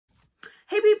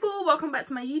Hey people, welcome back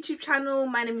to my YouTube channel.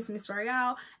 My name is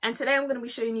Miss-royale and today I'm going to be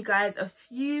showing you guys a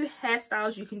few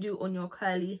hairstyles you can do on your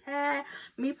curly hair.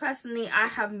 Me personally, I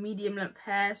have medium length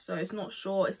hair, so it's not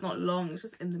short, it's not long, it's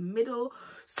just in the middle.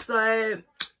 So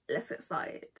let's get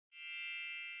started.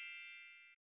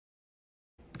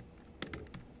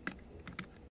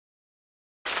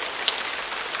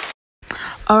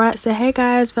 Alright, so hey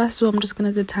guys, first of all I'm just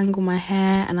going to detangle my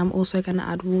hair and I'm also going to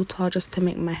add water just to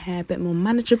make my hair a bit more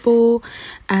manageable.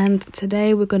 And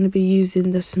today we're going to be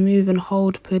using the Smooth and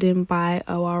Hold Pudding by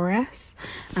ORS,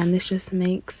 and this just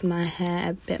makes my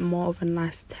hair a bit more of a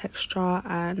nice texture.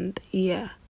 And yeah,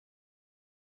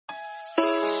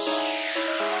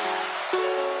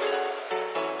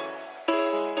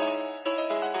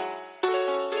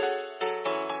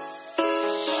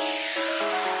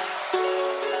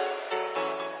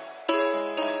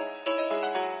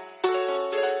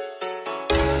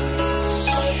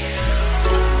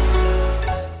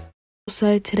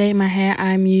 so today my hair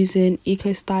I'm using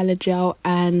Ecostyler gel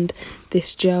and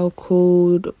this gel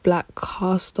called black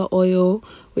castor oil,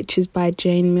 which is by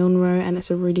milnrow, and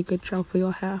it's a really good gel for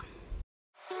your hair.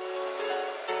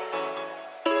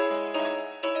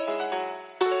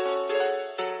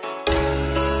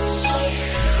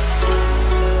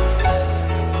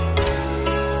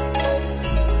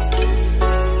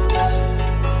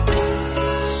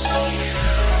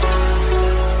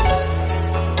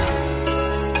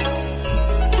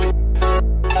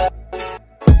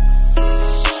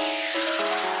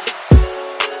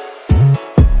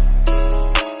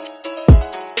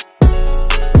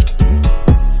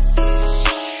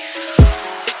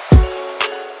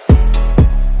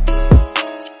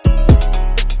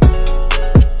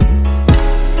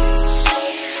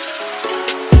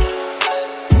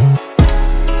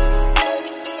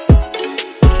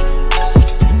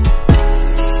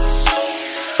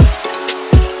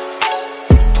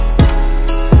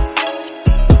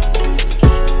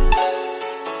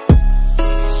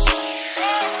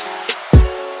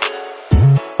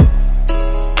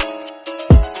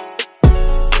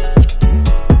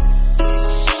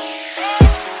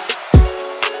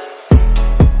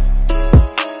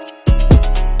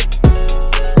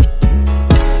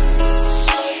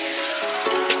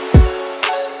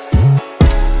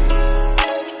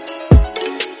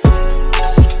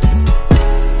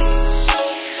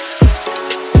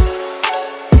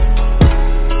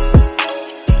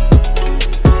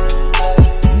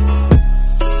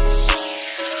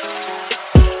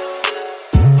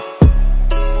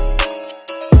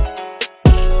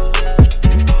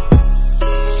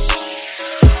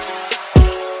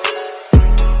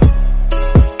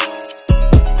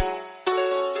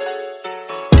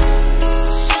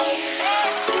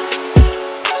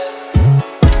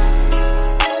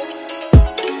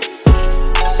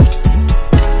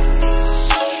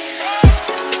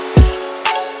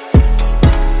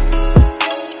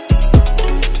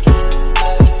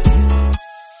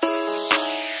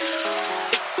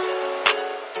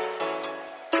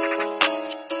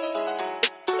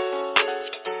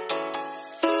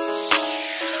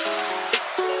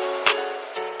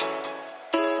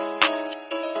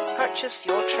 Purchase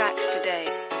your tracks today.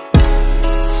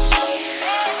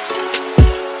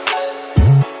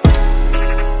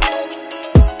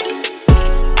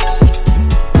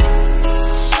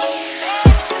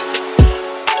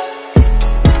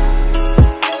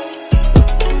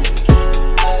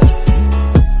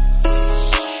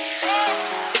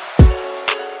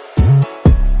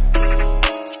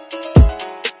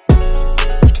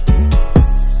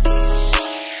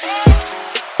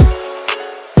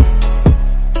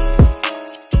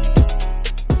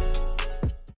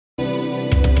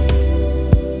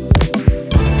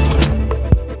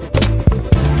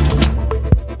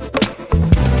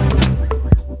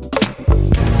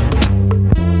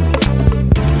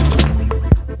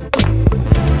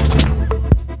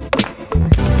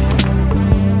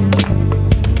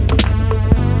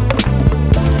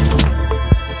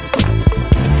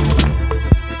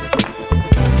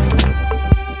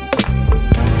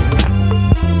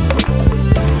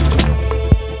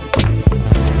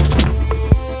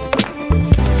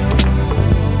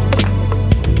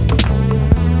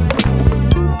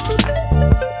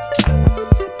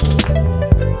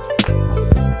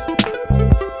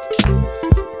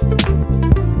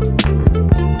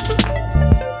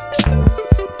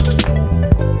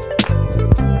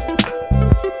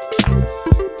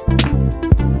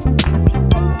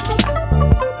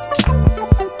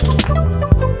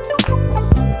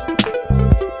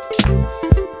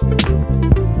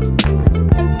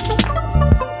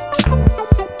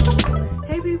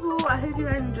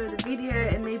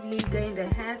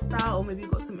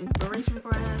 inspiration for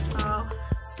a hairstyle.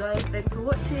 So thanks for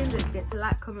watching. Don't forget to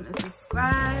like, comment and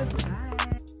subscribe. Bye.